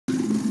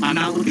I'm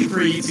not looking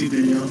for a YouTube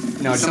video.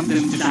 No, something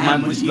just that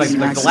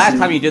like the last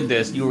time you did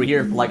this, you were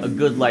here for like a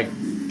good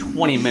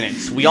 20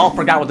 minutes. We all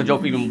forgot what the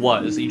joke even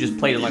was. You just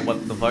played it like,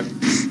 what the fuck?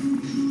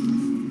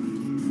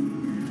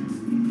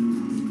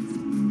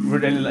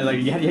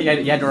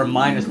 You had to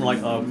remind us. We're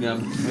like, oh, yeah,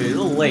 we're a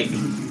little late.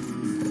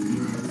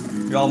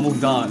 We all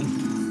moved on.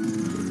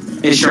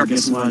 Hey, sure,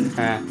 guess what? Wait,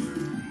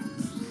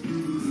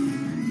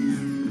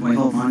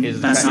 hold on.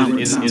 Is That's not what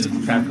it is sounds the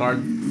like. trap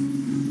card?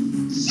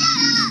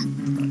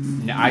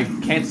 No, I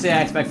can't say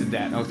I expected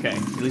that. Okay,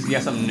 at least you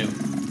got something new.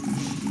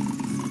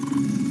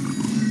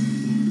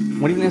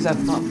 What even is that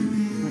from?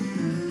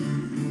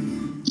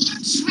 You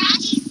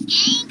traggy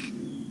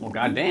skank! Well,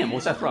 goddamn,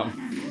 what's that from?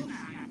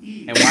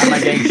 And why am I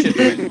getting shit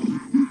from it?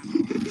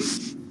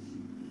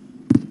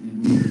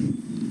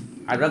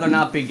 I'd rather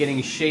not be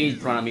getting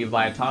shade thrown at me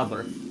by a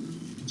toddler.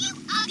 You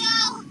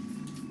uggo!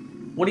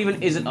 What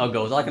even is an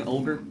uggo? Is that like an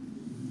ogre?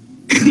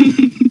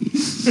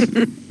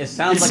 It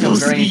sounds It's like a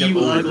supposed to be variant of you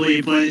ogre.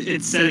 ugly, but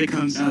it said it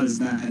comes out as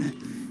that.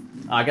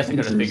 I guess I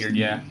could have figured,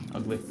 yeah,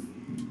 ugly.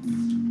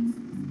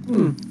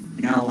 I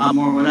got a lot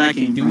more where that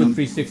came Do a from.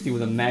 360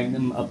 with a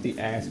magnum up the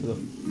ass with a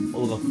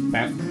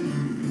fat.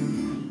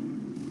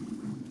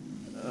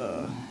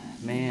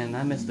 Man,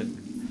 I missed the.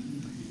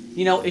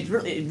 You know, it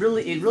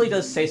really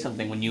does say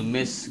something when you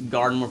miss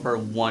Garden Warfare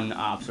 1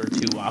 ops or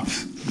 2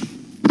 ops.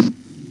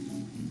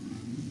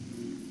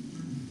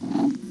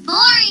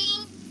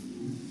 Boring!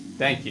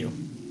 Thank you.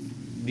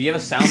 Do you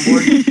have a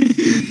soundboard?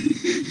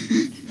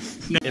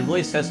 No. It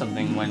really says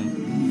something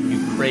when you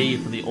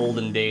crave for the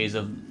olden days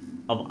of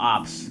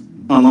ops.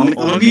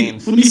 Let me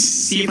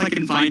see if I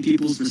can find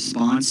people's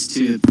response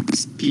to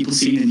people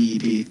seeing an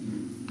EP.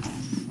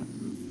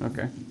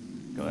 Okay,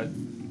 go ahead,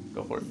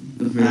 go for it.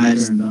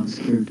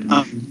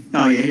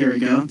 Oh yeah, here we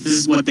go. This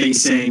is what they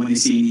say when they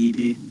see an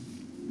EP.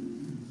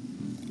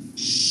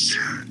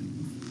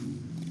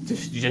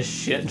 Just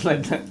shit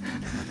like that.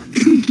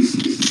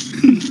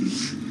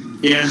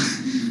 Yeah.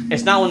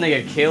 It's not when they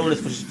get killed,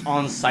 it's just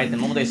on site the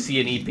moment they see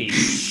an EP.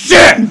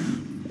 Shit!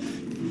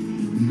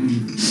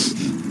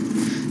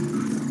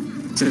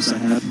 Tips I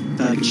have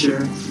that I can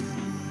share.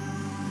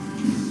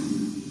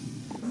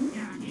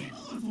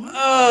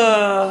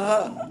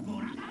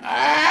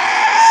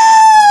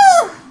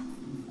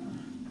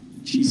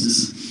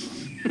 Jesus.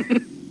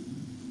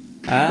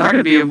 That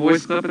could be a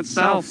voice clip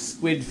itself.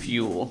 Squid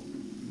fuel.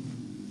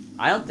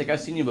 I don't think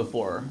I've seen you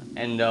before.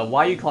 And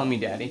why are you calling me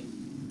daddy?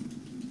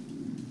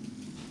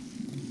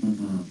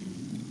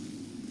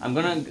 I'm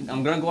gonna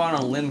go out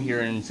on a limb here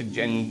and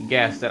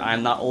guess that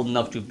I'm not old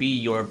enough to be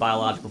your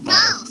biological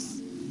father.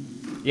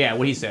 Yeah,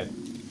 what he said.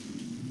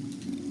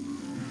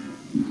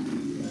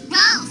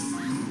 Gross!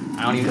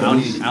 I don't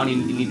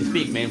even need to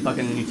speak, man.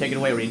 Fucking, you take it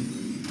away, Reid.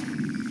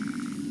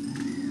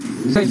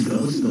 You say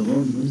ghost or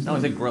what? No, I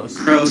said gross.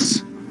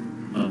 Gross.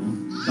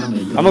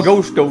 I'm a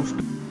ghost.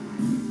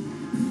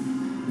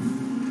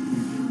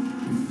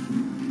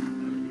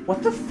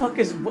 What the fuck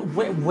is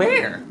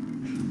where?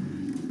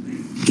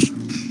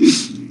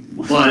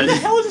 What the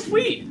hell is this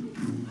weed?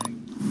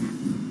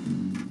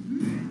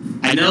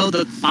 I know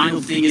the final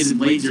thing is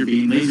laser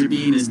beam. Laser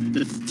beam is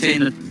the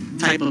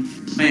type of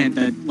plant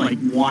that like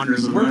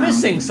wanders around. We're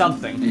missing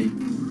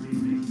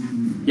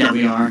something. Yeah,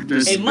 we are.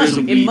 It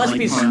must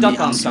be stuck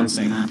on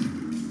something.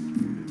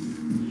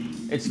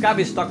 It's gotta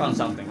be stuck on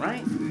something,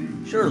 right?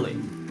 Surely.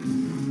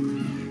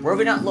 Where have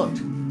we not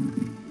looked?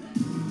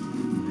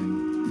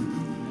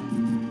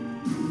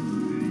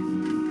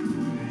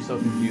 I'm so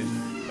confused.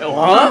 Oh,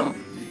 huh?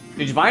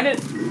 Did you find it?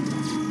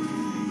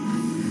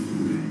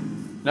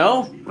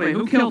 No? Wait,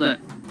 who killed it?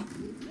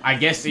 I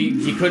guess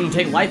he couldn't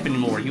take life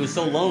anymore. He was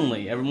so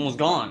lonely. Everyone was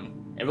gone.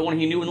 Everyone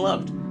he knew and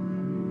loved.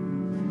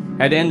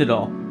 Had to end it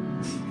all.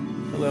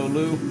 Hello,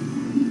 Lou.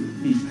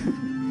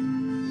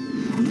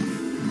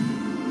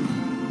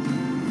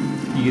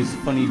 He is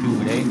funny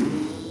dude, eh?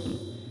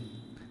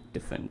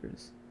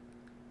 Defenders.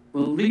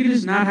 Well, we could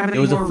just not have any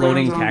It was a more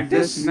floating rounds on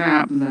cactus? this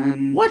map,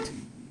 then. What?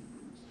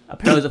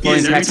 Apparently it was a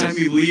floating Every cactus. time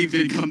we leave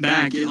and come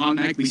back, it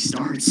automatically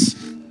starts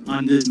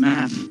on this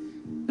map.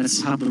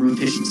 That's how the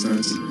rotation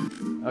starts.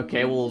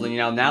 Okay, well, then,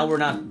 now we're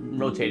not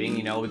rotating,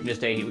 we can just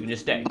stay here, we can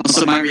just stay.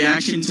 Also, my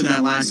reaction to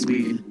that last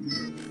weed.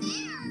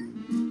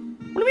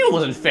 What do you mean it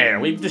wasn't fair?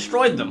 We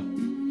destroyed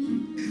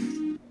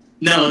them.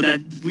 No, that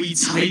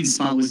weed's hiding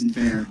spot wasn't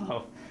fair.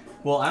 Oh.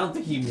 Well, I don't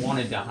think he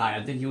wanted to hide.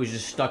 I think he was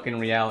just stuck in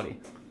reality.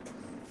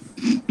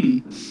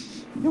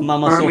 Your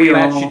mama's so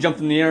fat, she jumped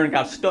in the air and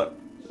got stuck.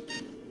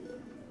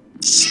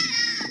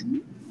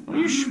 Oh,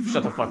 you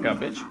shut the fuck up,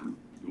 bitch.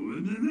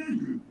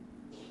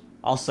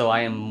 Also, I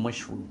am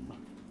mushroom.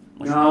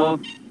 No.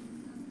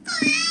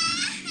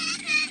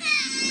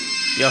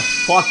 You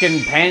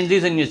fucking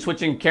pansies and you're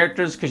switching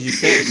characters because you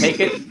can't take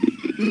it.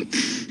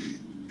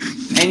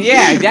 And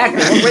yeah,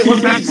 exactly.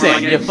 What Reid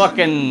said. You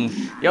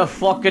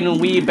fucking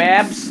wee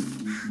babs.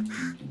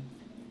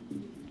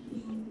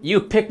 You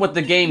pick what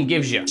the game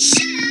gives you.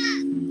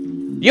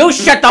 You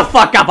shut the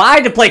fuck up! I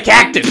had to play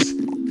Cactus!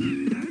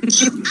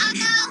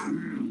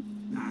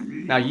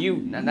 Now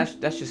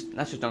that's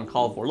just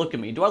uncalled for. Look at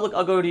me. Do I look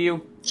ugly to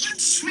you? You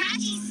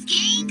trashy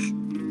skink!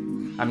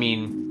 I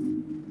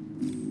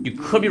mean, you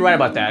could be right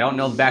about that. I don't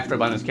know the backstory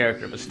behind this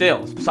character, but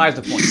still, it's besides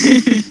the point.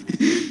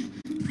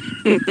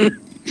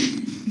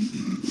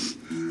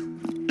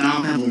 I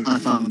don't have a lot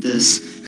of fun with this.